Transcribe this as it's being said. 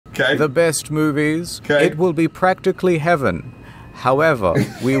the best movies. Okay. It will be practically heaven. However,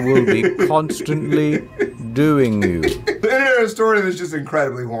 we will be constantly doing you. The internet historian is just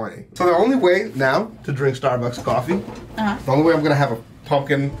incredibly horny. So the only way now to drink Starbucks coffee, the only way I'm gonna have a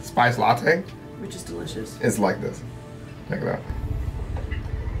pumpkin spice latte, which is delicious, is like this. Check it out.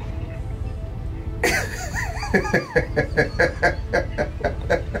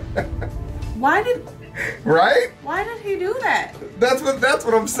 Why did he do that? That's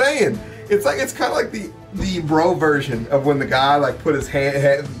what I'm saying. It's kind of like the bro version of when the guy like put his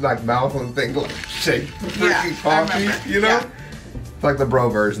hand like mouth on the thing to like shake the freaking coffee, you know? Yeah. It's like the bro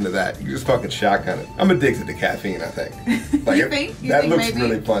version of that. You just fucking shotgun it. I'm addicted to caffeine, I think. Like, You think that looks maybe?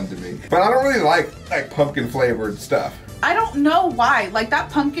 really fun to me. But I don't really like pumpkin flavored stuff. I don't know why. Like that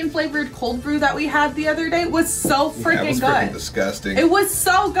pumpkin flavored cold brew that we had the other day was so freaking Yeah, it was good. freaking disgusting. It was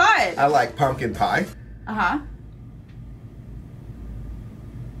so good. I like pumpkin pie. And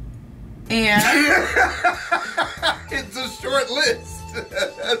it's a short list.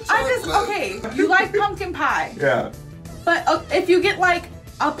 okay, you like pumpkin pie. Yeah. But if you get like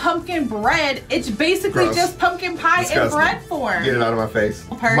a pumpkin bread, it's basically Gross. just pumpkin pie in bread form. Get it out of my face.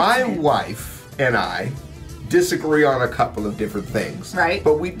 Perfect. My wife and I disagree on a couple of different things. Right.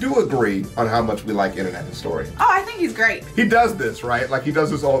 But we do agree on how much we like Internet Historian. Oh, I think he's great. He does this, right? Like, he does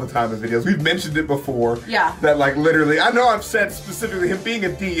this all the time in videos. We've mentioned it before. Yeah. That, like, literally, I know I've said specifically him being a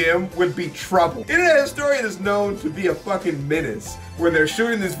DM would be trouble. Internet Historian is known to be a fucking menace when they're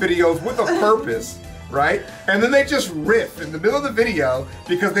shooting these videos with a purpose, right? And then they just riff in the middle of the video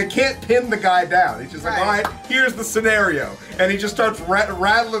because they can't pin the guy down. He's just like, all right, here's the scenario. And he just starts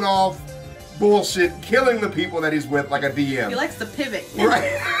rattling off bullshit, killing the people that he's with like a DM. He likes to pivot.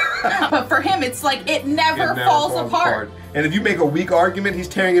 Right. But for him, it's like it never falls apart. And if you make a weak argument, he's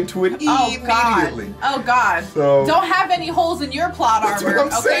tearing into it immediately. Oh God. So, don't have any holes in your plot armor. That's what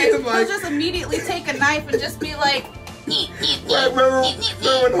I'm saying, like, he'll just immediately take a knife and just be like. remember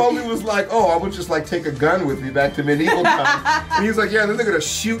when homie was like, oh, I would just like take a gun with me back to medieval times. And he's like, yeah, then they're gonna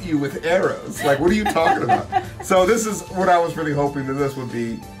shoot you with arrows. Like, what are you talking about? So this is what I was really hoping that this would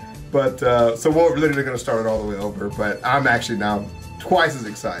be. But, so we're literally gonna start it all the way over, but I'm actually now twice as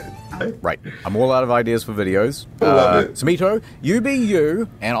excited. Right. I'm all out of ideas for videos. I love it. Samito, you be you,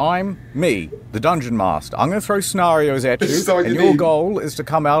 and I'm me, the Dungeon Master. I'm going to throw scenarios at you, and your goal is to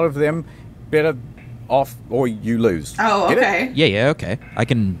come out of them better off, or you lose. Oh, Get okay. it? Yeah, okay. I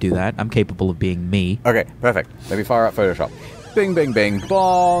can do that. I'm capable of being me. Okay, perfect. Let me fire up Photoshop. Bing, bing, bing,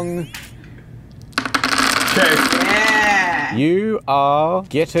 bong. Okay. Yeah. You are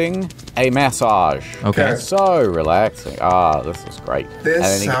getting a massage. Okay. So relaxing. Ah, this is great.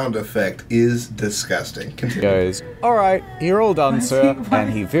 This sound effect is disgusting. Continue. Goes, all right, you're all done, sir.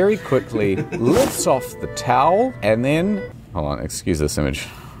 And he very quickly lifts off the towel, and then, hold on, excuse this image.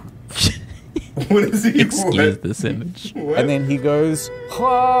 What is he? Excuse this image. What? And then he goes,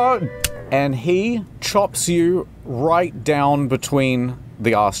 "Ah," and he chops you right down between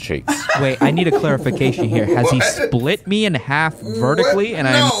the ass cheeks. Wait, I need a clarification here. Has he split me in half vertically? And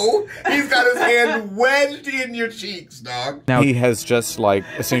No, he's got his hand wedged in your cheeks, dog. Now he has just like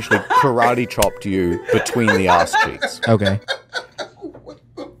essentially karate chopped you between the ass cheeks. Okay. What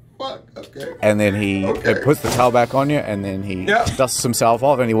the fuck? Okay. And then he puts the towel back on you, and then he dusts himself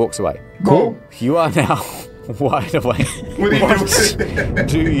off, and he walks away. Cool. You are now wide awake. What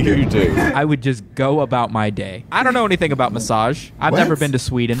do you do? I would just go about my day. I don't know anything about massage. I've never been to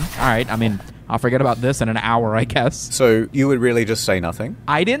Sweden. All right, I mean, I'll forget about this in an hour, I guess. So you would really just say nothing?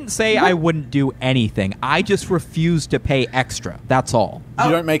 I didn't say I wouldn't do anything. I just refuse to pay extra. That's all. You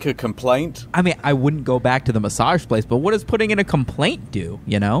don't make a complaint? I mean, I wouldn't go back to the massage place, but what does putting in a complaint do,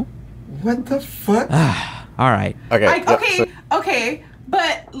 you know? What the fuck? All right. Okay. Okay.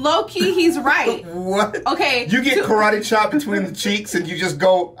 But low-key, he's right. What? Okay. You get karate chopped between the cheeks and you just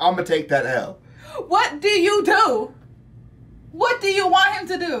go, I'm gonna take that L. What do you do? What do you want him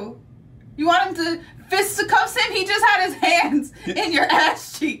to do? You want him to fisticuffs him? He just had his hands in your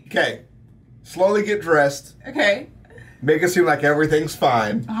ass cheek. Okay. Slowly get dressed. Okay. Make it seem like everything's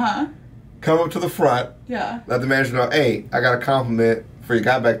fine. Uh-huh. Come up to the front. Yeah. Let the manager know, hey, I got a compliment for your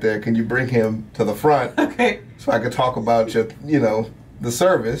guy back there. Can you bring him to the front? Okay. So I could talk about your, the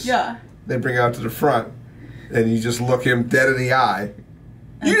service. Yeah. They bring him out to the front, and you just look him dead in the eye.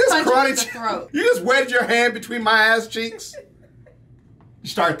 And You just punch him in the karate. throat. You just wedge your hand between my ass cheeks. You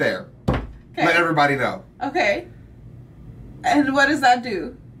start there. Okay. Let everybody know. Okay. And what does that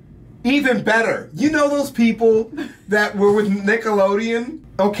do? Even better. You know those people that were with Nickelodeon?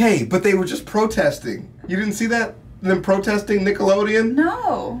 Okay, but they were just protesting. You didn't see that? them protesting Nickelodeon?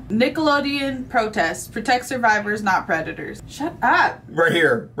 No. Nickelodeon protests. Protect survivors, not predators. Shut up. Right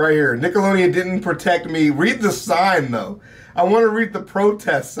here. Nickelodeon didn't protect me. Read the sign, though. I want to read the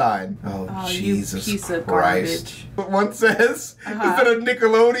protest sign. Oh, Jesus you piece of Christ. garbage. But one says, instead of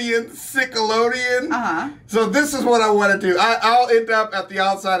Nickelodeon, Sickelodeon. So this is what I want to do. I'll end up at the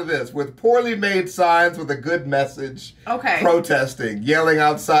outside of this with poorly made signs with a good message. Okay. Protesting, yelling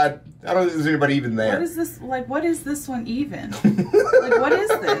outside. I don't think there's anybody even there. What is this? Like, what is this one even? Like, what is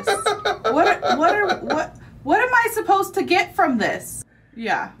this? What am I supposed to get from this?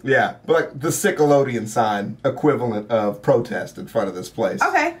 Yeah. Yeah, but the Sickelodeon sign equivalent of protest in front of this place.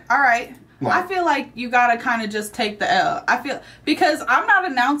 Okay, all right. What? I feel like you gotta kind of just take the L. Because I'm not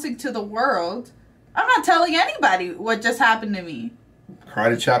announcing to the world. I'm not telling anybody what just happened to me.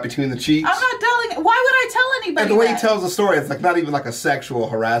 Karate chop between the cheeks. I'm not telling. Why would I tell anybody? And the way that? he tells the story, it's like not even like a sexual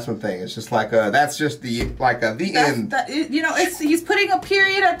harassment thing. It's just like that's just the end. He's putting a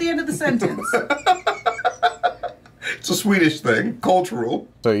period at the end of the sentence. It's a Swedish thing, cultural.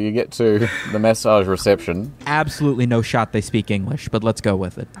 So you get to the massage reception. Absolutely no shot they speak English, but let's go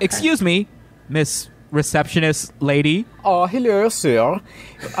with it. Okay. Excuse me, Miss Receptionist Lady. Oh, hello, sir.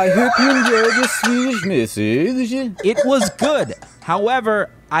 I hope you enjoyed the Swedish message. It was good.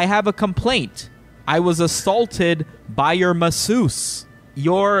 However, I have a complaint. I was assaulted by your masseuse.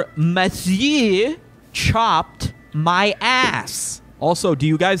 Your monsieur chopped my ass. Also, do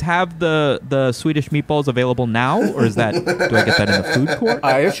you guys have the Swedish meatballs available now, or is that, do I get that in the food court?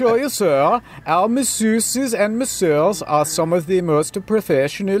 I assure you, sir, our masseuses and masseurs are some of the most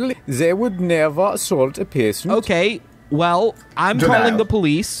professional. They would never assault a patient. Okay, well, I'm calling the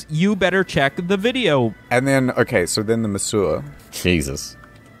police. You better check the video. And then, okay, so then the masseur. Jesus.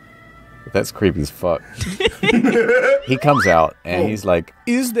 That's creepy as fuck. He comes out, and he's like,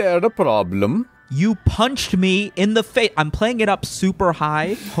 is there a problem? You punched me in the face. I'm playing it up super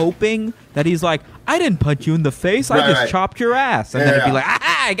high, hoping that he's like, I didn't punch you in the face. I just chopped your ass. And then it'd be like,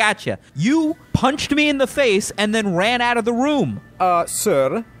 I gotcha. You punched me in the face and then ran out of the room.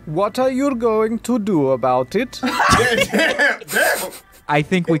 Sir, what are you going to do about it? Damn. I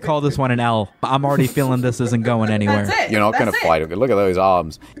think we call this one an L. I'm already feeling this isn't going anywhere. That's it. You're not going to fight him. Look at those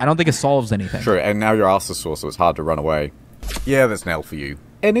arms. I don't think it solves anything. True, and now your ass is sore, so it's hard to run away. Yeah, that's an L for you.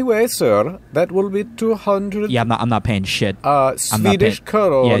 Anyway, sir, that will be 200. Yeah, I'm not paying shit. Swedish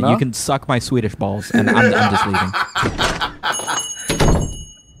corona. Yeah, you can suck my Swedish balls, and I'm just leaving.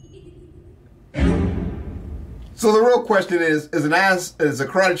 So the real question is a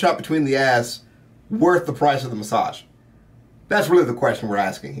karate chop between the ass worth the price of the massage? That's really the question we're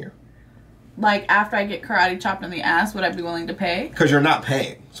asking here. Like, after I get karate chopped in the ass, would I be willing to pay? Because you're not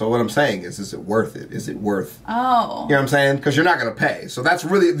paying. So what I'm saying is it worth it? Is it worth... Oh. You know what I'm saying? Because you're not going to pay. So that's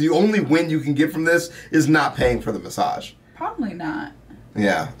really... The only win you can get from this is not paying for the massage. Probably not.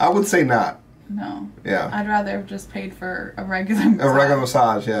 Yeah. I would say not. No. Yeah. I'd rather have just paid for a regular massage. A regular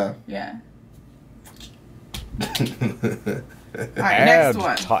massage, yeah. Yeah. Alright, next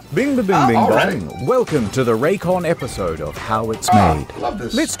one. Bing ba bing bing bong. Welcome to the Raycon episode of How It's Made. Love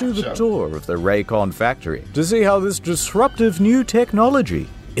this. Let's do the tour of the Raycon factory to see how this disruptive new technology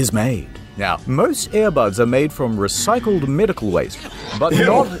is made. Now, most earbuds are made from recycled medical waste, but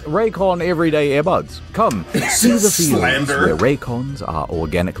not Raycon everyday earbuds. Come, see the fields where Raycons are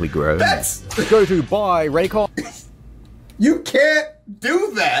organically grown. Go to buy Raycon. You can't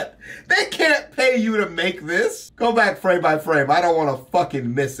do that. They can't pay you to make this. Go back frame by frame. I don't want to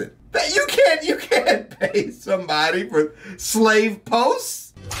fucking miss it. You can't pay somebody for slave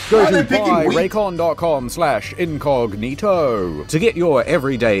posts. Go to buyraycon.com/incognito to get your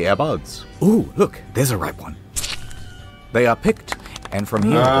everyday earbuds. Ooh, look, there's a ripe one. They are picked, and from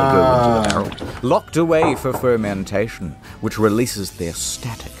here they go into the barrel, locked away for fermentation, which releases their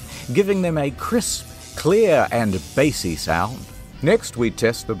static, giving them a crisp, clear, and bassy sound. Next, we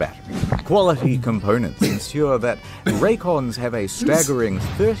test the battery. Quality components ensure that Raycons have a staggering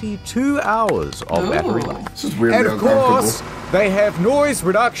 32 hours of battery life. This is weirdly and of course, they have noise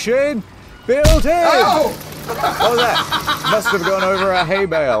reduction built in. Oh! What was that? Must have gone over a hay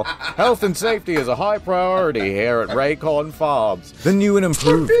bale. Health and safety is a high priority here at Raycon Farms. The new and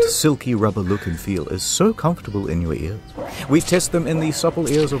improved silky rubber look and feel is so comfortable in your ears. We test them in the supple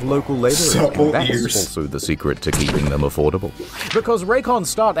ears of local laborers, and that's also the secret to keeping them affordable. Because Raycons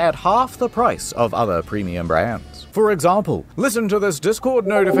start at half the price of other premium brands. For example, listen to this Discord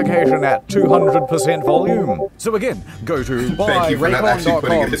notification at 200% volume. So again, go to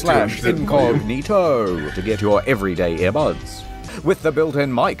buyraycon.com/incognito to get your everyday earbuds. With the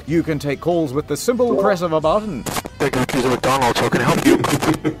built-in mic, you can take calls with the simple press of a button. Thank you, Keys of McDonald's. How can I help you?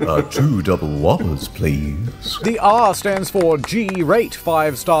 2 double whoppers, please. The R stands for G-rate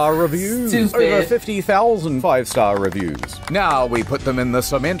 5-star reviews. Stupid. Over 50,000 5-star reviews. Now we put them in the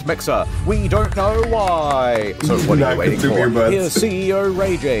cement mixer. We don't know why. So what are you waiting for? Here's CEO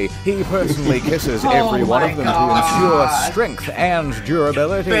Ray J. He personally kisses every one of them to ensure strength and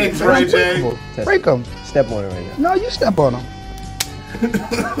durability. Thanks, Ray J. Break them. Step on it right now. No, you step on them. Go to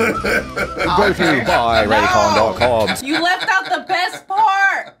buyraycon.com You left out the best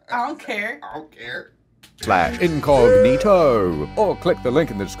part. I don't care. I don't care. /incognito or click the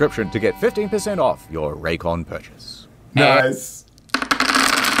link in the description to get 15% off your Raycon purchase. Nice.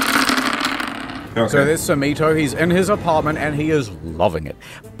 Okay. So there's Samito, he's in his apartment and he is loving it.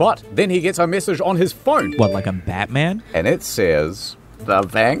 But then he gets a message on his phone. What, like I'm Batman? And it says, the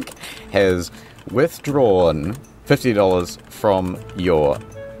bank has withdrawn $50 from your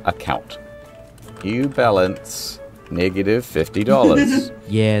account. You balance negative $50.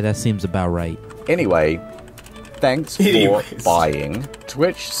 Yeah, that seems about right. Anyway, thanks for buying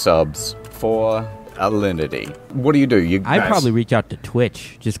Twitch subs for Alinity. What do? I'd probably reach out to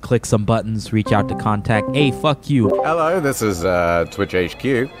Twitch. Just click some buttons, reach out to contact. Hey, fuck you. Hello, this is Twitch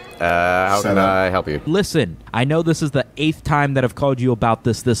HQ. How can I help you? Listen, I know this is the 8th time that I've called you about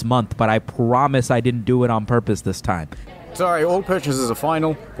this month, but I promise I didn't do it on purpose this time. Sorry, all purchases are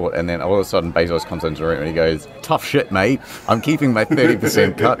final. And then all of a sudden Bezos comes into the room and he goes, tough shit, mate. I'm keeping my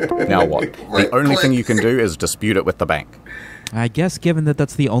 30% cut. Now what? The only thing you can do is dispute it with the bank. I guess given that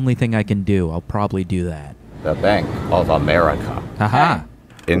that's the only thing I can do, I'll probably do that. The Bank of America. Haha.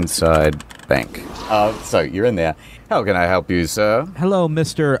 Inside bank. So you're in there. How can I help you, sir? Hello,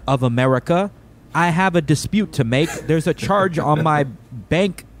 Mr. of America. I have a dispute to make. There's a charge on my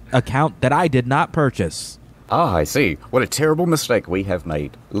bank account that I did not purchase. Ah, I see. What a terrible mistake we have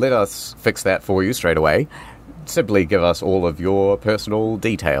made. Let us fix that for you straight away. Simply give us all of your personal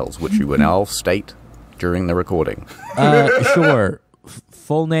details, which you will now state during the recording. Sure.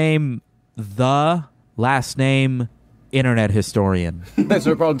 Full name, the last name, internet historian. That's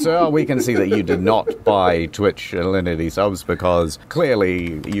no problem, sir. We can see that you did not buy Twitch Alinity subs because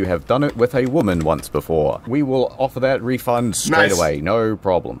clearly you have done it with a woman once before. We will offer that refund straight away. No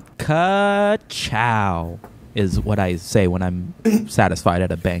problem. Ka-chow is what I say when I'm satisfied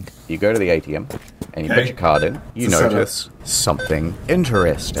at a bank. You go to the ATM and you put your card in. You notice something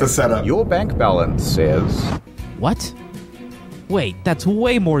interesting. It's a setup. Your bank balance says... What? Wait, that's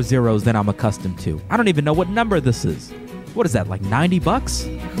way more zeros than I'm accustomed to. I don't even know what number this is. What is that, like 90 bucks?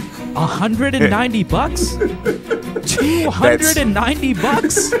 190 bucks? 290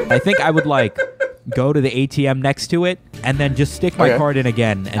 bucks? I think I would like go to the ATM next to it and then just stick my card in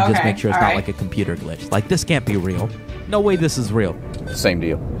again and just make sure it's not like a computer glitch. Like, this can't be real. No way this is real. Same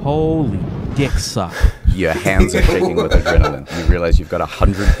deal. Holy dick suck. Your hands are shaking with adrenaline. You realize you've got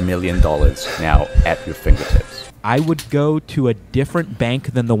 $100 million now at your fingertips. I would go to a different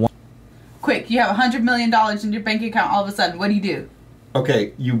bank than the one. Quick, you have $100 million in your bank account all of a sudden. What do you do?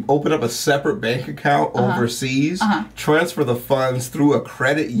 Okay, you open up a separate bank account overseas, transfer the funds through a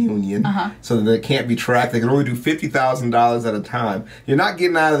credit union so that they can't be tracked. They can only do $50,000 at a time. You're not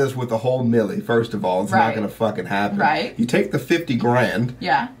getting out of this with the whole milli, first of all. It's not going to fucking happen. Right. You take the 50 grand.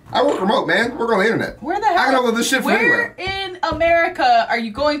 Yeah. I work remote, man. Work on the internet. Where the hell? I can upload this shit from anywhere. Where in America are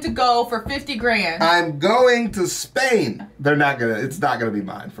you going to go for 50 grand? I'm going to Spain. They're not gonna. It's not gonna be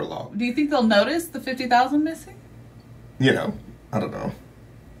mine for long. Do you think they'll notice the 50,000 missing? You know, I don't know.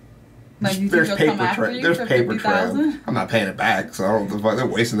 Like, you There's think they'll come paper after trail. you There's for paper 50,000? trail. I'm not paying it back, so I don't. They're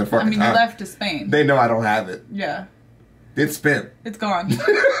wasting their fucking I mean, time. you left to Spain. They know I don't have it. Yeah. It's spent. It's gone.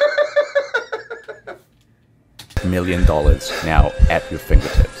 $1 million now at your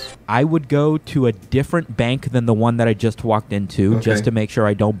fingertips. I would go to a different bank than the one that I just walked into just to make sure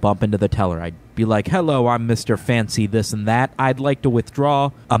I don't bump into the teller. I'd be like, hello, I'm Mr. Fancy this and that. I'd like to withdraw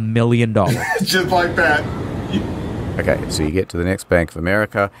 $1 million. Just like that. Okay, so you get to the next Bank of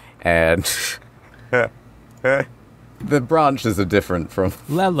America, and the branches are different from...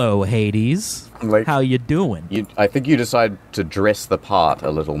 Lelo, Hades. Like, how you doing? I think you decide to dress the part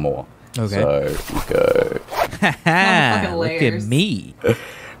a little more. Okay. So you go... Ha look at me.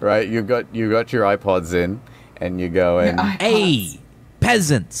 Right, you got your iPods in, and you go and... Hey,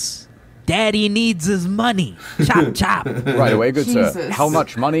 peasants. Daddy needs his money. Chop, chop. Right away, good sir. How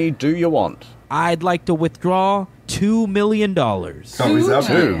much money do you want? I'd like to withdraw $2 million.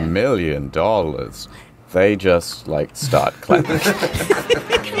 $2 million. They just, like, start clapping.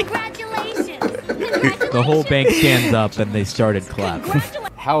 Congratulations. The whole bank stands up and they started clapping.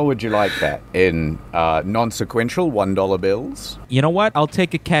 How would you like that? In non-sequential $1 bills? You know what? I'll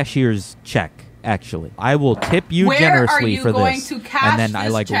take a cashier's check. actually. I will tip you Where generously are you for going this. to cash And then I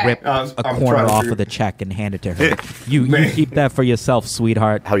this like check? rip I'm a trying corner to off figure- of the check and hand it to her. You keep that for yourself,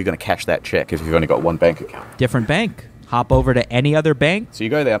 sweetheart. How are you going to cash that check if you've only got one bank account? Different bank. Hop over to any other bank. So you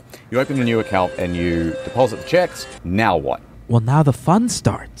go there, you open a new account, and you deposit the checks. Now what? Well, now the fun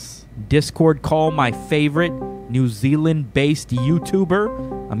starts. Discord call my favorite New Zealand-based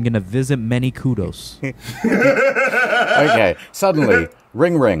YouTuber. I'm going to visit many kudos. Okay, suddenly,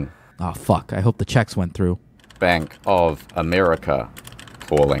 ring ring. Oh, fuck. I hope the checks went through. Bank of America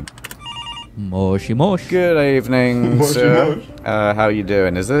calling. Moshi mosh. Good evening, Moshi sir. mosh. How you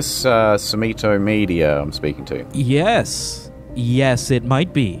doing? Is this Samito Media I'm speaking to? Yes. Yes, it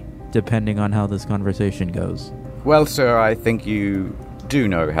might be, depending on how this conversation goes. Well, sir, I think you do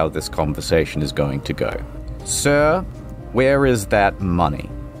know how this conversation is going to go. Sir, where is that money?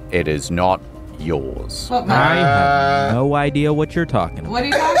 It is not yours. What, I have no idea what you're talking about. what are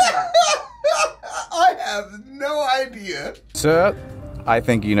you talking about? I have no idea. Sir, I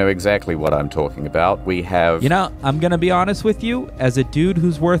think you know exactly what I'm talking about. We have... You know, I'm going to be honest with you. As a dude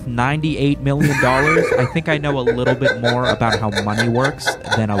who's worth $98 million, I think I know a little bit more about how money works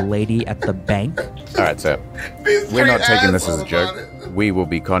than a lady at the bank. All right, sir. Be We're not straight taking this as a asshole joke. about it. We will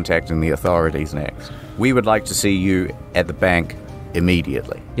be contacting the authorities next. We would like to see you at the bank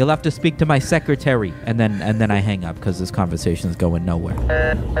immediately. You'll have to speak to my secretary, and then I hang up because this conversation is going nowhere.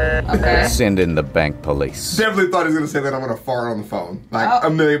 Okay. Send in the bank police. Definitely thought he was going to say that I'm going to fart on the phone. Like, Oh.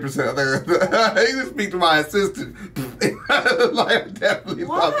 1,000,000%. I think to speak to my assistant. Like, I definitely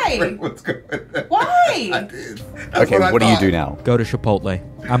thought Why? that's what's going on. Why? I did. That's Okay, I what do you thought. do now? Go to Chipotle.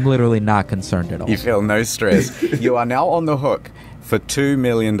 I'm literally not concerned at all. You feel no stress. You are now on the hook for $2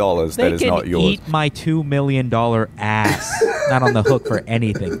 million that They is can not yours. eat my $2 million ass. Not on the hook for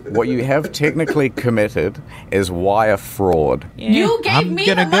anything. What you have technically committed is wire fraud. You gave I'm me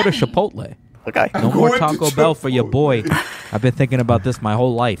gonna the go to money. Chipotle. Okay. No more Going to Taco Bell for your Chipotle. boy. I've been thinking about this my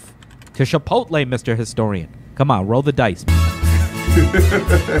whole life. To Chipotle, Mr. Historian. Come on, roll the dice.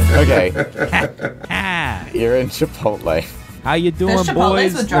 Okay. Ah. You're in Chipotle. How you doing, There's Chipotles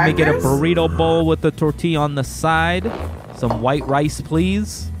boys? with Let me get a drive-thrus? burrito bowl with the tortilla on the side. Some white rice,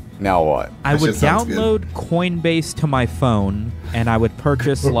 please. Now what? I That would shit sounds download Coinbase to my phone, and I would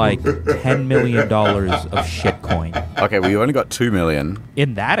purchase like $10 million of shitcoin. Okay, well, you only got $2 million.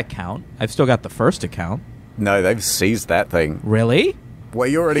 In that account, I've still got the first account. No, they've seized that thing. Really? Well,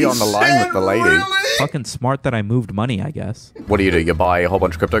 you're already on the line with the lady. Really? Fucking smart that I moved money, I guess. What do? You buy a whole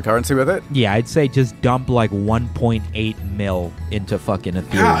bunch of cryptocurrency with it? Yeah, I'd say just dump like 1.8 mil into fucking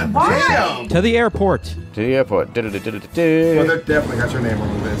Ethereum. God or something. damn. To the airport. To the airport. Well, that definitely got your name on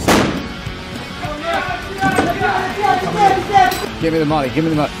the list. Give me the money. Give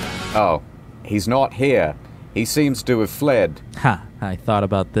me the money. Oh, he's not here. He seems to have fled. Ha, I thought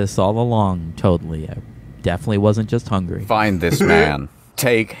about this all along, totally. I definitely wasn't just hungry. Find this man.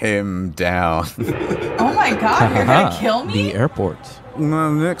 Take him down. Oh my god, you're gonna kill me? The airport.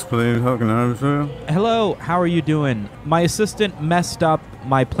 Next, please. How can I help you? Hello, how are you doing? My assistant messed up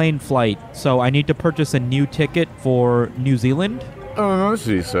my plane flight, so I need to purchase a new ticket for New Zealand. Oh, I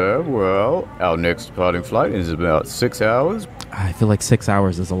see, sir. Well, our next departing flight is about 6 hours. I feel like 6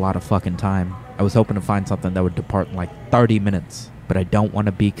 hours is a lot of fucking time. I was hoping to find something that would depart in like 30 minutes, but I don't want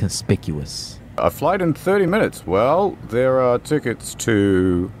to be conspicuous. A flight in 30 minutes. Well, there are tickets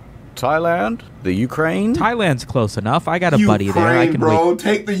to Thailand, the Ukraine. Thailand's close enough. I got a buddy there. I Ukraine, can bro. wait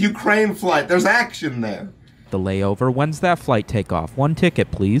Take the Ukraine flight. There's action there. the layover. When's that flight take off? One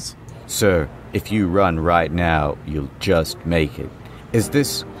ticket, please. Sir, if you run right now, you'll just make it. Is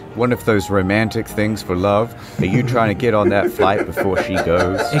this one of those romantic things for love? Are you trying to get on that flight before she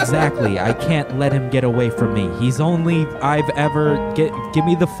goes? Exactly. I can't let him get away from me. He's only I've ever give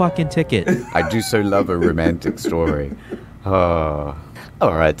me the fucking ticket. I do so love a romantic story. All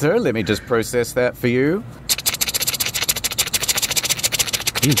right, sir, let me just process that for you.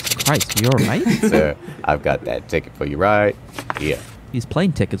 Jesus Christ, you all right? Sir, I've got that ticket for you right here. These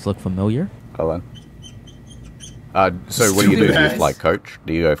plane tickets look familiar. Hold on. So what do you do? Do you fly coach?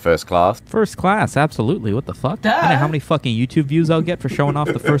 Do you go first class? First class, absolutely. What the fuck? Duh. I know how many fucking YouTube views I'll get for showing off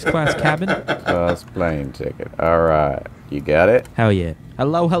the first class cabin. First plane ticket. All right, you got it? Hell yeah.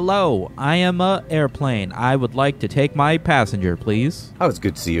 Hello, hello. I am a airplane. I would like to take my passenger, please. Oh, it's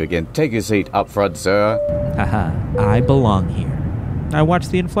good to see you again. Take your seat up front, sir. Haha, I belong here. I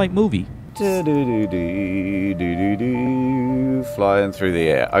watched the in-flight movie. Do-do-do-do-do-do-do. Flying through the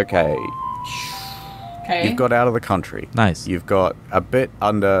air. Okay. Okay. You've got out of the country. Nice. You've got a bit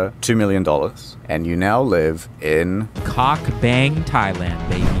under $2 million, and you now live in... Cock bang Thailand,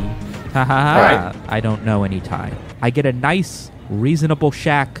 baby. Ha ha ha. Alright. I don't know any Thai. I get a nice reasonable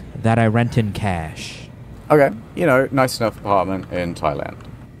shack that I rent in cash. Okay, you know, nice enough apartment in Thailand.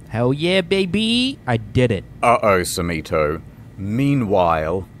 Hell yeah, baby. I did it. Uh-oh, Samito.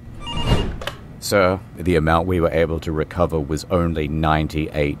 Meanwhile, sir, the amount we were able to recover was only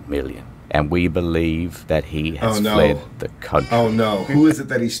 98 million. And we believe that he has fled the country. Oh no, who is it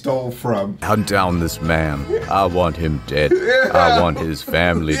that he stole from? Hunt down this man. I want him dead. I want his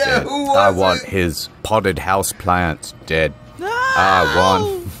family dead. I want his potted house plants dead. No! I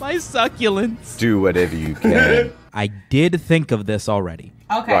want... my succulents. Do whatever you can. I did think of this already.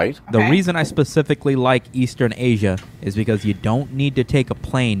 Okay. Right. The okay. reason I specifically like Eastern Asia is because you don't need to take a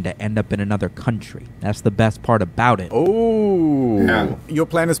plane to end up in another country. That's the best part about it. Oh. Yeah. Your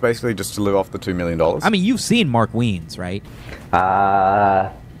plan is basically just to live off the $2 million? I mean, you've seen Mark Wiens, right?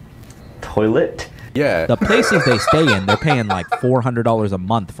 Toilet? Yeah. The places they stay in, they're paying like $400 a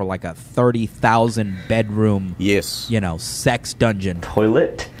month for like a 30,000 bedroom, Yes. you know, sex dungeon.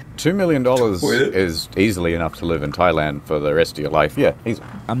 Toilet? $2 million is easily enough to live in Thailand for the rest of your life. Yeah, easy.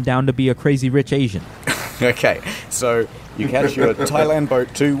 I'm down to be a crazy rich Asian. Okay, so you catch your Thailand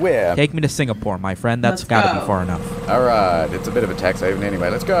boat to where? Take me to Singapore, my friend. That's Let's gotta go. be far enough. All right, it's a bit of a tax haven anyway.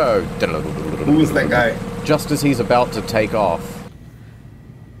 Let's go. Who was that guy? Just as he's about to take off.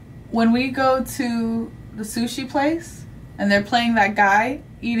 When we go to the sushi place and they're playing that guy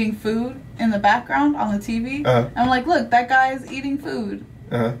eating food in the background on the TV, I'm like, look, that guy is eating food.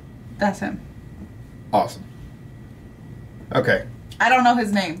 That's him. Awesome. Okay, I don't know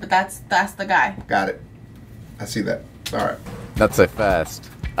his name, but that's the guy. got it. I see that. All right. Not so fast.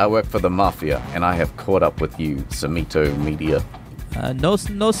 I work for the mafia, and I have caught up with you, Samito Media. No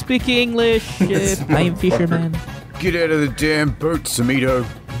speaking English. I am fisherman. Get out of the damn boat, Samito.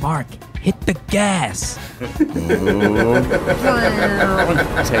 Mark, hit the gas.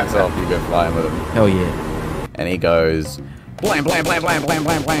 Takes off, you go flying with him. Hell yeah. And he goes, blam, blam, blam, blam, blam,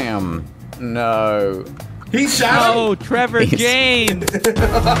 blam, blam. No. He shot him. Oh, Trevor James. You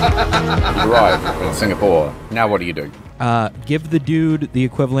arrive in Singapore. Now what do you do? Give the dude the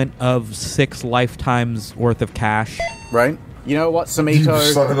equivalent of 6 lifetimes worth of cash. Right? You know what, You son of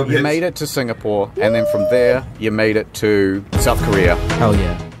a Samito? You bitch. made it to Singapore, and then from there, you made it to South Korea. Hell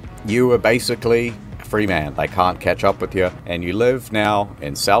yeah. You were basically a free man. They can't catch up with you, and you live now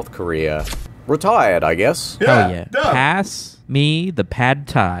in South Korea. Retired, I guess. Yeah, Hell yeah. duh. Pass me the pad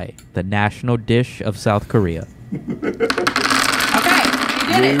thai, the national dish of South Korea. Okay,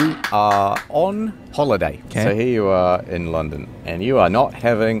 you did it. You are on holiday. Okay. So here you are in London, and you are not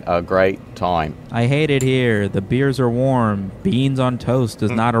having a great time. I hate it here. The beers are warm. Beans on toast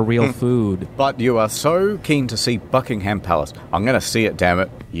is not a real food. But you are so keen to see Buckingham Palace. I'm going to see it, damn it.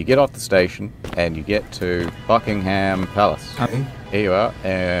 You get off the station, and you get to Buckingham Palace. Here you are,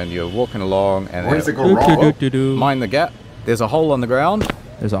 and you're walking along, and Where does it then, go wrong? Do-do-do-do-do. mind the gap. There's a hole on the ground.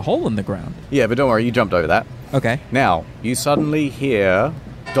 There's a hole in the ground. Yeah, but don't worry, you jumped over that. Okay. Now, you suddenly hear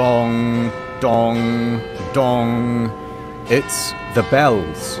dong, dong, dong. It's the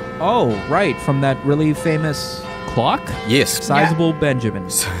bells. Oh, right. From that really famous clock? Yes. Sizable Benjamin.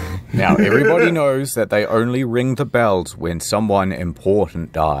 Now, everybody knows that they only ring the bells when someone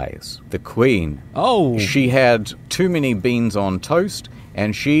important dies. The Queen, Oh. she had too many beans on toast,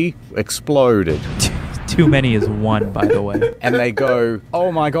 and she exploded. Too many is one, by the way. And they go,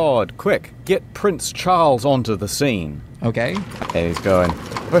 oh my god, quick, get Prince Charles onto the scene. Okay. And he's going,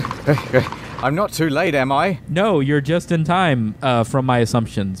 I'm not too late, am I? No, you're just in time from my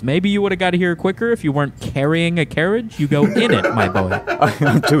assumptions. Maybe you would have got here quicker if you weren't carrying a carriage. You go in it, my boy.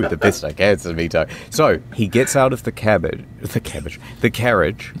 I'm doing the best I can, Samito. So he gets out of the carriage,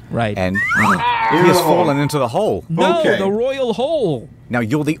 Right. and he has fallen into the hole. No, Okay. the royal hole. Now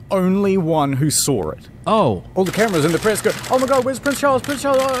you're the only one who saw it. Oh. All the cameras in the press go, oh my god, where's Prince Charles? Prince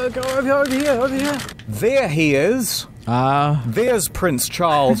Charles, oh, go over here. There he is. There's Prince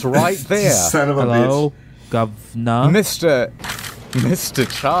Charles right there. Son of a Hello, Governor. Mr.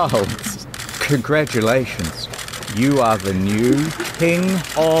 Charles, congratulations. You are the new King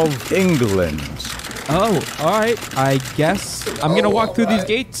of England. Oh, all right. I guess I'm going to walk through these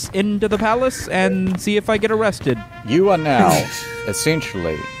gates into the palace and see if I get arrested. You are now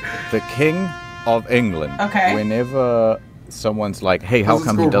essentially the King of England. Okay. Whenever someone's like, hey, how Does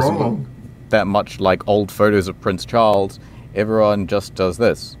come this he go doesn't wrong? look that much like old photos of Prince Charles, everyone just does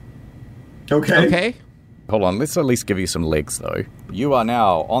this. bitch. Okay. Hold on, let's at least give you some legs, though. You are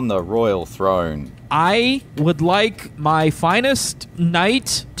now on the royal throne. I would like my finest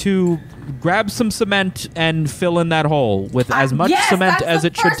knight to grab some cement and fill in that hole with as much Yes, cement that's as the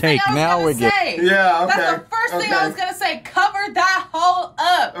it should first thing take. I was Now gonna we're getting say. Yeah, okay. That's the first thing I was going to say. Cover that hole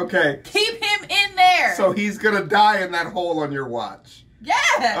up. Okay. Keep him in there. So he's gonna die in that hole on your watch. Yeah.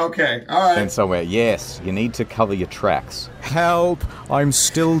 Okay, alright. And somewhere, yes, you need to cover your tracks. Help! I'm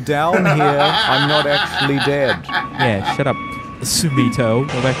still down here. I'm not actually dead. Yeah, shut up, Sumito.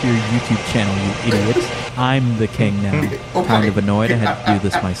 Go back to your YouTube channel, you idiot. I'm the king now. Okay. Kind of annoyed I had to do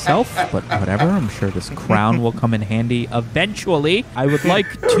this myself, but whatever. I'm sure this crown will come in handy eventually. I would like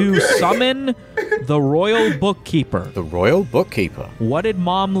to summon the royal bookkeeper. The royal bookkeeper. What did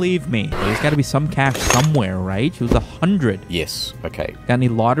Mom leave me? There's got to be some cash somewhere, right? She was 100. Yes, okay. Got any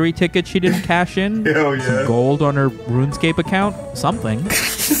lottery tickets she didn't cash in? Hell yeah. Some gold on her RuneScape account? Something.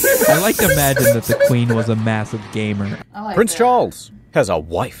 I like to imagine that the queen was a massive gamer. I like Prince that. Charles has a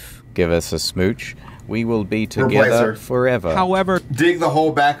wife. Give us a smooch. We will be together her. forever. However, Dig the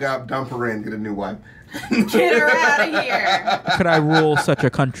hole back up, dump her in, get a new wife. Get her out of here. could I rule such a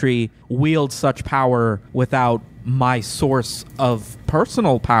country, wield such power without my source of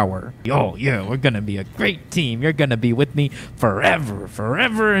personal power? Oh, yeah, we're gonna be a great team. You're gonna be with me forever,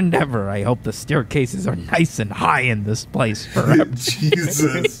 forever and ever. I hope the staircases are nice and high in this place forever.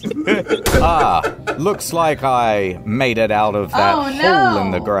 Jesus. Looks like I made it out of that Oh, no. hole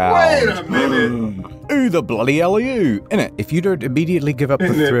in the ground. Wait a minute. Ooh, the bloody hell are you? Innit, if you don't immediately give up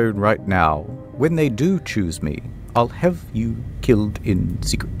the throne right now, when they do choose me, I'll have you killed in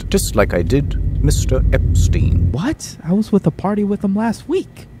secret. Just like I did Mr. Epstein. What? I was with a party with him last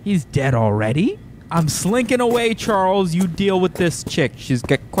week. He's dead already? I'm slinking away, Charles. You deal with this chick. She's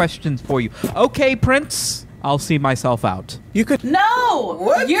got questions for you. Okay, Prince. I'll see myself out. You could... No.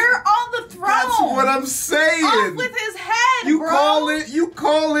 What? You're on the throne. That's what I'm saying. Off with his head, You bro.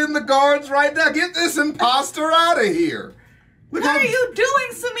 call in the guards right now. Get this imposter out of here. Look What how, are you doing,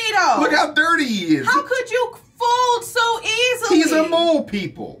 Sumito? Look how dirty he is. How could you fold so easily? He's a mole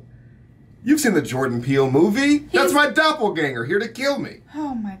people. You've seen the Jordan Peele movie. That's my doppelganger here to kill me.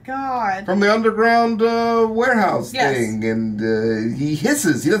 Oh my god. From the underground warehouse Yes. thing. And he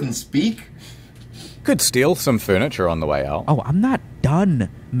hisses. He doesn't speak. Could steal some furniture on the way out. Oh, I'm not done,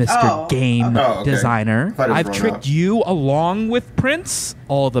 Mr. Oh, Game okay. Oh, okay. Designer. Thought it was I've run tricked out. you along with Prince.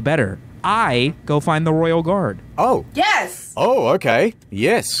 All the better. I go find the royal guard. Oh. Yes. Oh, okay.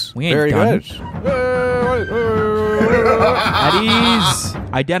 Yes. We ain't Very done. good. At ease.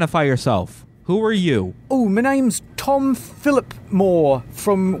 Identify yourself. Who are you? Oh, my name's Tom Philip Moore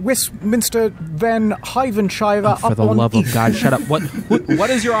from Westminster Van Hyvenshire. Oh, for the love of God, shut up. What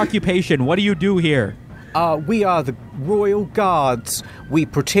is your occupation? What do you do here? We are the Royal Guards. We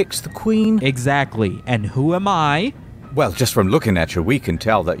protect the Queen. Exactly. And who am I? Well, just from looking at you, we can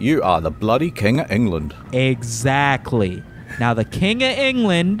tell that you are the bloody King of England. Exactly. Now, the King of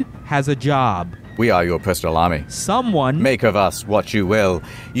England has a job. We are your personal army. Someone... Make of us what you will.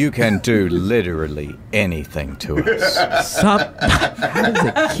 You can do literally anything to us. How does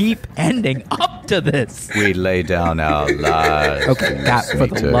it keep ending up to this? We lay down our lives. Okay, God, for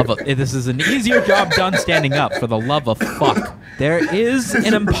the love of... This is an easier job done standing up, for the love of fuck. There is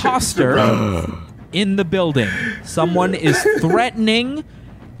an imposter in the building. Someone is threatening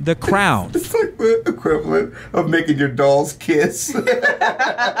the crown. It's like the equivalent of making your dolls kiss.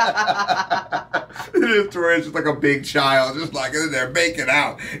 It's just like a big child, just like in there making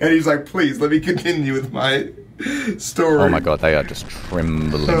out. And he's like, please, let me continue with my story. Oh my god, they are just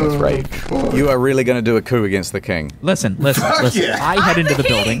trembling with rage. You are really going to do a coup against the king? Listen. yeah. I head into the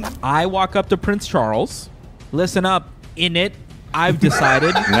building. I walk up to Prince Charles. Listen up, in it. I've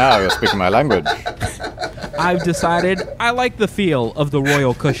decided... Now you're speaking my language. I've decided I like the feel of the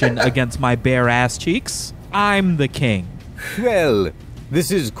royal cushion against my bare ass cheeks. I'm the king. Well,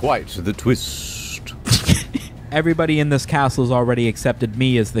 this is quite the twist. Everybody in this castle has already accepted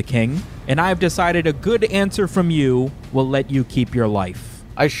me as the king, and I've decided a good answer from you will let you keep your life.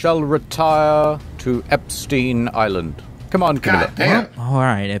 I shall retire to Epstein Island. Come on, Camilla. God damn. All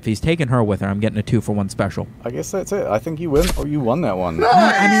right, if he's taking her with her, I'm getting a 2-for-1 special. I guess that's it. I think you win, or you won that one.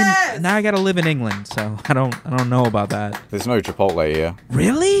 I mean, now I gotta live in England, so I don't know about that. There's no Chipotle here.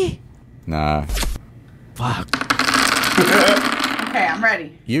 Really? Nah. Fuck. Okay, I'm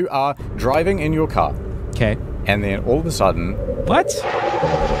ready. You are driving in your car, Okay. and then all of a sudden... What?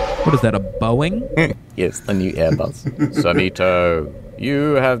 What is that, a Boeing? Yes, the new Airbus. Sumito,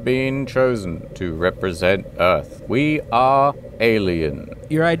 you have been chosen to represent Earth. We are alien.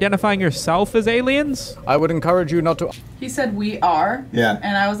 You're identifying yourself as aliens? I would encourage you not to... He said we are. Yeah.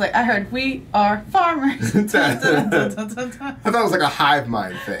 And I was like, I heard we are farmers. I thought it was like a hive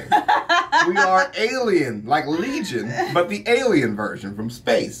mind thing. We are alien, like Legion, but the alien version from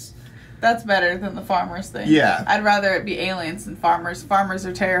space. That's better than the farmers thing. Yeah. I'd rather it be aliens than farmers. Farmers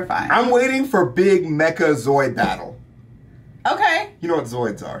are terrifying. I'm waiting for big mecha Zoid battle. Okay. You know what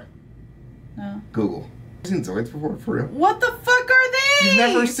Zoids are? No. Google. You seen Zoids before, for real? What the fuck are these? You've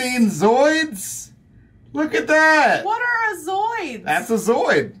never seen Zoids? Look at that. What are a Zoids? That's a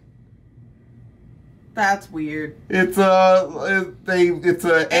Zoid. That's weird. It's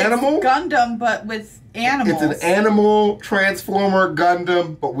a animal. It's Gundam, but with animals. It's an animal transformer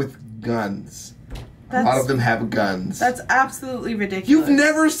Gundam, but with guns. A lot of them have guns. That's absolutely ridiculous. You've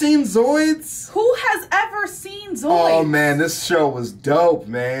never seen Zoids? Who has ever seen Zoids? Oh man, this show was dope,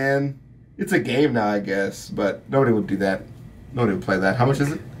 man. It's a game now, I guess, but nobody would do that. Nobody would play that. How much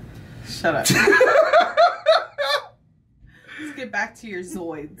is it? Shut up. Let's get back to your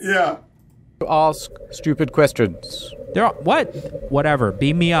Zoids. Yeah. Ask stupid questions. There are what? Whatever.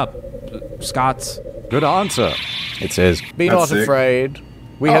 Beam me up, Scots. Good answer. It says, be That's not sick. afraid.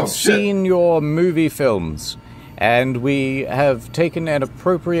 We Oh, have shit. seen your movie films, and we have taken an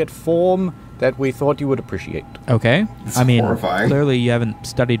appropriate form that we thought you would appreciate. Okay. It's I mean, horrifying. clearly you haven't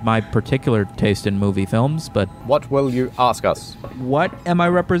studied my particular taste in movie films, but What will you ask us? what am I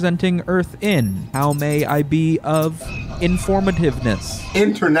representing Earth in? How may I be of informativeness?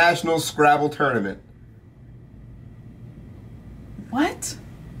 International Scrabble Tournament. What?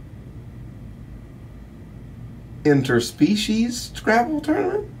 Interspecies Scrabble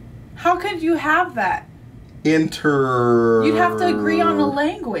Tournament? How could you have that? You'd have to agree on a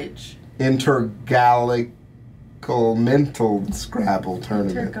language. Intergalactical mental Scrabble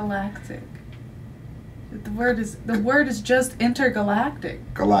Tournament. Intergalactic. The word is just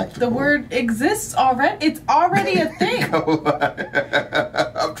intergalactic. Galactical. The word exists already. It's already a thing. I'm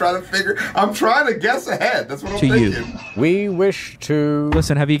trying to guess ahead. That's what I'm To you. thinking. We wish to...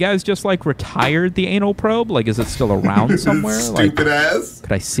 Listen, have you guys just like retired the anal probe? Like, is it still around somewhere? Like, Stupid ass.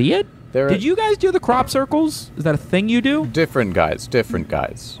 could I see it? There are- Did you guys do the crop circles? Is that a thing you do? Different guys, different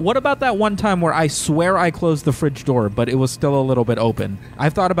guys. What about that one time where I swear I closed the fridge door, but it was still a little bit open?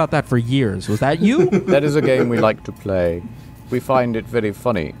 I've thought about that for years. Was that you? That is a game we like to play. We find it very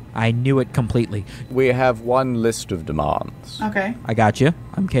funny. I knew it completely. We have one list of demands. Okay. I got you.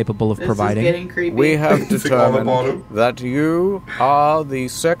 I'm capable of This providing. is getting creepy. We have It's like all about determined him. that you are the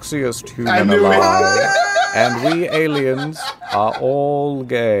sexiest I human knew it. alive, and we aliens are all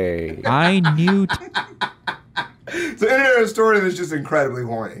gay. I knew. So Internet Historian is just incredibly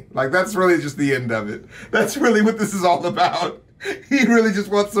horny. Like, that's really just the end of it. That's really what this is all about. He really just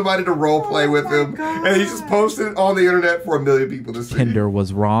wants somebody to role play with him. And he just posted it on the internet for 1 million people to see. Tinder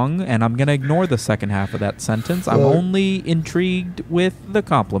was wrong, and I'm going to ignore the second half of that sentence. I'm only intrigued with the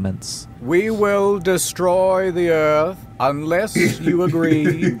compliments. We will destroy the Earth unless you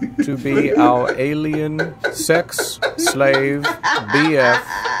agree to be our alien sex slave BF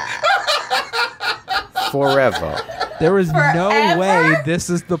forever. There is no Forever? way this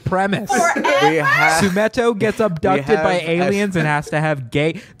is the premise. We have... Sumeto gets abducted by have- aliens and has to have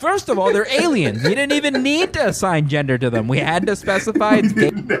gay. First of all, they're aliens. You didn't even need to assign gender to them. We had to specify it's gay.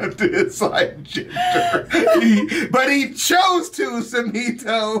 Didn't have to assign gender. But he chose to,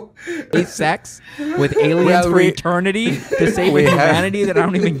 Samito. Sex with aliens Well, for we- eternity to save we have- humanity that I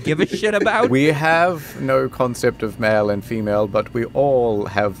don't even give a shit about. We have no concept of male and female, but we all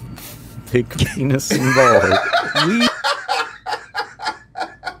have big penis involved. We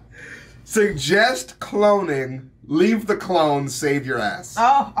Suggest cloning. Leave the clone. Save your ass.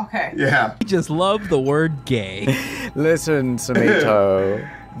 Oh, okay. Yeah. just love the word gay. Listen, Samito.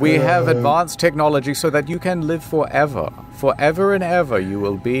 We have advanced technology so that you can live forever. Forever and ever you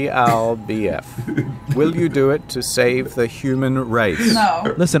will be our BF. Will you do it to save the human race?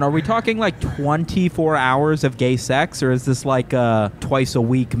 No. Listen, are we talking like 24 hours of gay sex, or is this like a twice a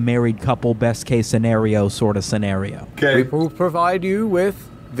week married couple best case scenario sort of scenario? We Okay. will provide you with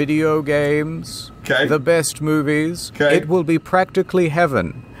video games, Okay. the best movies. Okay. It will be practically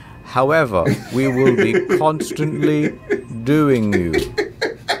heaven. However, we will be constantly doing you.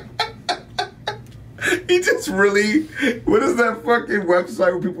 He just really. What is that fucking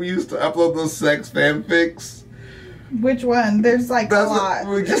website where people used to upload those sex fanfics? Which one? There's like That's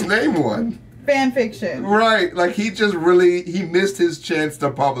what, just name one. Fan fiction. Right. Like, he just really. He missed his chance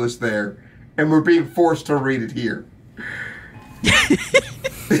to publish there. And we're being forced to read it here.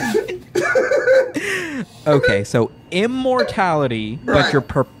 Okay, so immortality, but Right. you're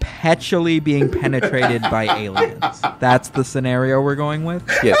perpetually being penetrated by aliens. That's the scenario we're going with?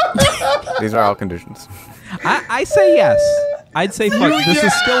 Yes. These are our conditions. I say yes. I'd say, fuck, this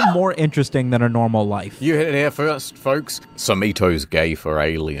is still more interesting than a normal life. You hit it here first, folks. Samito's gay for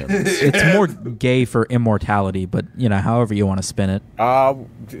aliens. It's more gay for immortality, but, you know, however you want to spin it.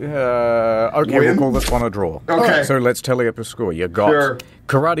 Okay, we'll call this one a draw. Okay. Right, so let's tally up your score. You got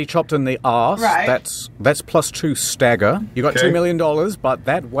karate chopped in the arse. Right. That's +2 stagger. You got $2 million, but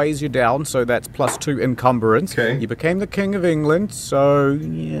that weighs you down, so that's +2 encumbrance. Okay. You became the King of England, so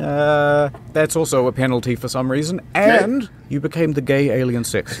that's also a penalty for some reason. And you became the gay alien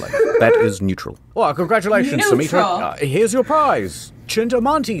sex slave. That is neutral. Well, congratulations, Neutral. Samito. Here's your prize.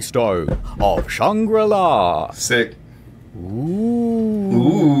 Chintamanti Stone of Shangri-La. Sick.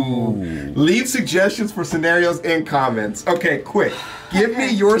 Ooh. Leave suggestions for scenarios in comments. Okay, quick. Give me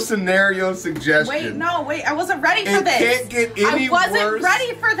your scenario suggestion. Wait, I wasn't ready for this. It can't get any worse. I wasn't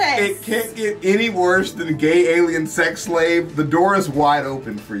ready for this. It can't get any worse than gay alien sex slave. The door is wide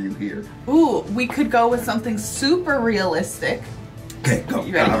open for you here. Ooh, we could go with something super realistic. Okay, go.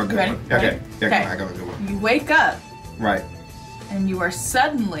 You ready? I have a good Ready? one. Okay, Ready? yeah, Okay. I got a good one. You wake up Right. and you are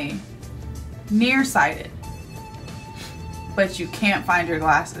suddenly nearsighted, but you can't find your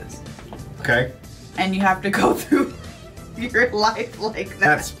glasses. Okay. And you have to go through your life like that.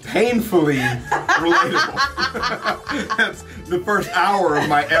 That's painfully relatable. That's the first hour of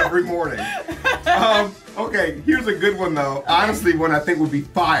my every morning. Okay, here's a good one though. Honestly, one I think would be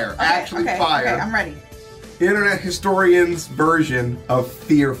fire. Actually fire. Okay, I'm ready. Internet historians' version of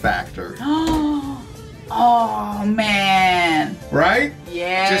Fear Factor. Oh man. Right?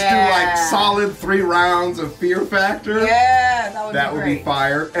 Yeah. Just do like solid 3 rounds of Fear Factor. Yeah, that would be great. Be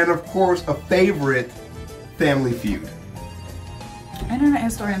fire. And of course, a favorite, Family Feud. Internet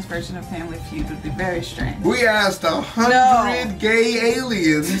historians' version of Family Feud would be very strange. We asked 100 gay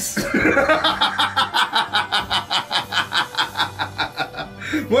aliens.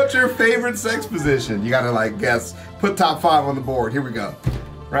 What's your favorite sex position? You gotta like guess. Put top 5 on the board. Here we go.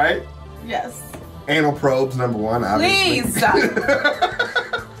 Right? Yes. Anal probes, number 1, obviously. Please.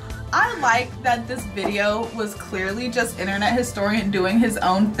 I like that this video was clearly just internet historian doing his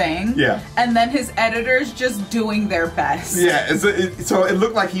own thing. Yeah. And then his editors just doing their best. Yeah, so it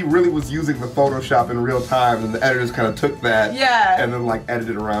looked like he really was using the Photoshop in real time, and the editors kind of took that and then like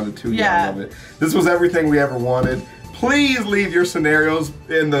edited around it too. Yeah, I love it. This was everything we ever wanted. Please leave your scenarios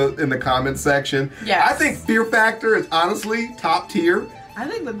in the comments section. Yes. I think Fear Factor is honestly top tier. I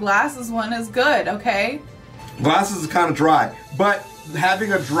think the glasses one is good, okay? Glasses is kind of dry, but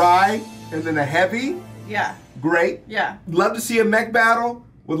having a dry and then a heavy, great. Yeah. Love to see a mech battle.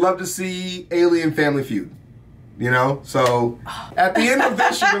 Would love to see Alien Family Feud. You know, so at the end of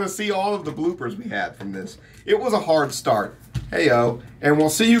this, you're gonna see all of the bloopers we had from this. It was a hard start. Hey yo, and we'll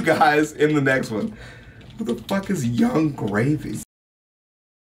see you guys in the next one. Who the fuck is Young Gravy?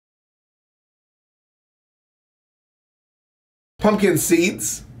 Pumpkin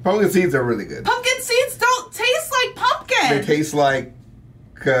seeds. Pumpkin seeds are really good. Pumpkin seeds don't taste like pumpkin. They taste like,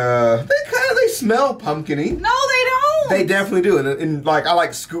 they smell pumpkin-y. No, they don't. They definitely do. And like, I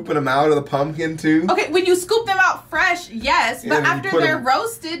like scooping them out of the pumpkin too. Okay, when you scoop them out fresh, yes, but And then you after put they're 'em-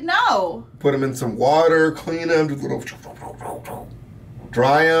 roasted, no. Put them in some water, clean them, do a little,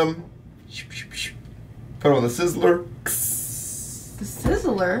 dry them, put them on the sizzler. The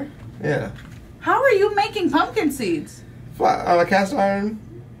sizzler? Yeah. How are you making pumpkin seeds? Flat on a cast iron.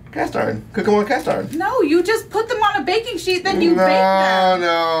 Cast iron. Cook them on a cast iron. No, you just put them on a baking sheet, then you bake them.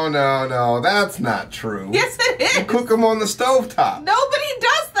 No. That's not true. Yes, it is. You cook them on the stovetop. Nobody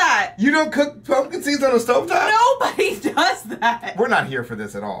does that. You don't cook pumpkin seeds on a stovetop? Nobody does that. We're not here for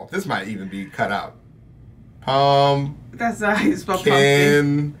this at all. This might even be cut out. That's not how you spell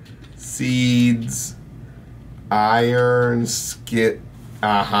pumpkin. Pumpkin seeds, iron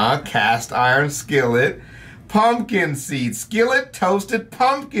cast iron skillet, pumpkin seeds, skillet toasted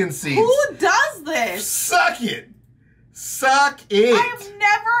pumpkin seeds. Who does this? Suck it. Suck it. I've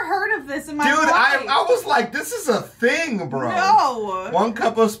never heard of this in my life. Dude, I was like, this is a thing, bro. No. 1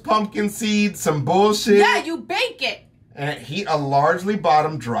 cup of pumpkin seeds, some bullshit. Yeah, you bake it. And heat a largely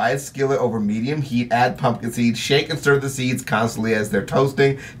bottom dried skillet over medium heat. Add pumpkin seeds. Shake and stir the seeds constantly as they're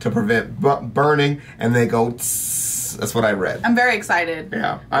toasting to prevent burning. And they go tss. That's what I read. I'm very excited.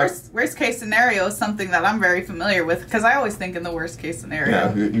 Yeah. Worst case scenario is something that I'm very familiar with because I always think in the worst case scenario.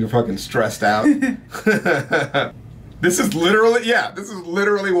 Yeah, you're fucking stressed out. This is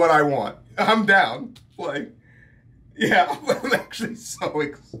literally what I want. I'm down. Like, yeah, I'm actually so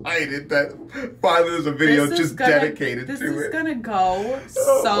excited that finally there's a video just dedicated to it. This is gonna go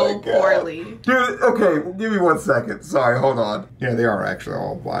so poorly. Dude, okay, give me 1 second. Sorry, hold on. Yeah, they are actually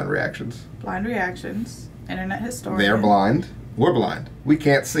all blind reactions. Blind reactions. Internet historian. They're blind. We're blind. We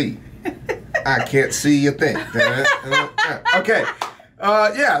can't see. I can't see a thing. Okay.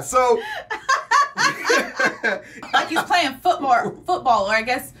 Yeah, so... Like he's playing football, or I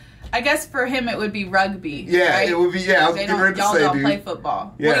guess for him it would be rugby. Yeah, right? it would be, yeah, I was getting ready to say, y'all dude. don't play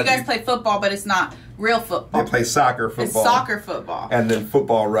football. Yeah, Well, you guys play football, but it's not real football. They play soccer football. It's soccer football. And then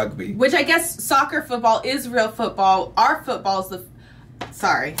football rugby. Which I guess soccer football is real football. Our football is the...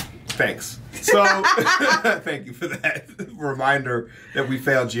 Sorry. Thanks. So, thank you for that reminder that we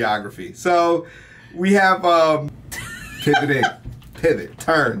failed geography. So, we have pivot,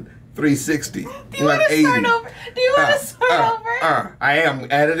 turn, 360, Do you want to start over? Do you want to start over? I am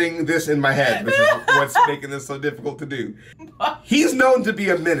editing this in my head, which is what's making this so difficult to do. He's known to be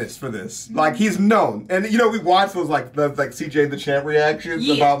a menace for this. Like, he's known. And, you know, we watched those, like CJ the Champ reactions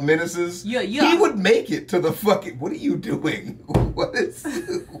about menaces. Yeah. He would make it to the fucking... What are you doing? What is...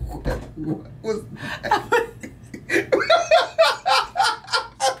 What was that?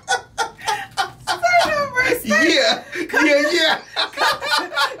 Yeah. Cut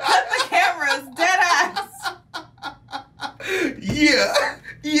the cameras, dead ass. Yeah.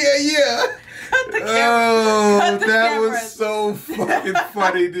 Cut the cameras. Oh, Cut the that cameras. was so fucking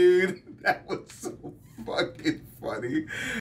funny, dude. That was so fucking funny.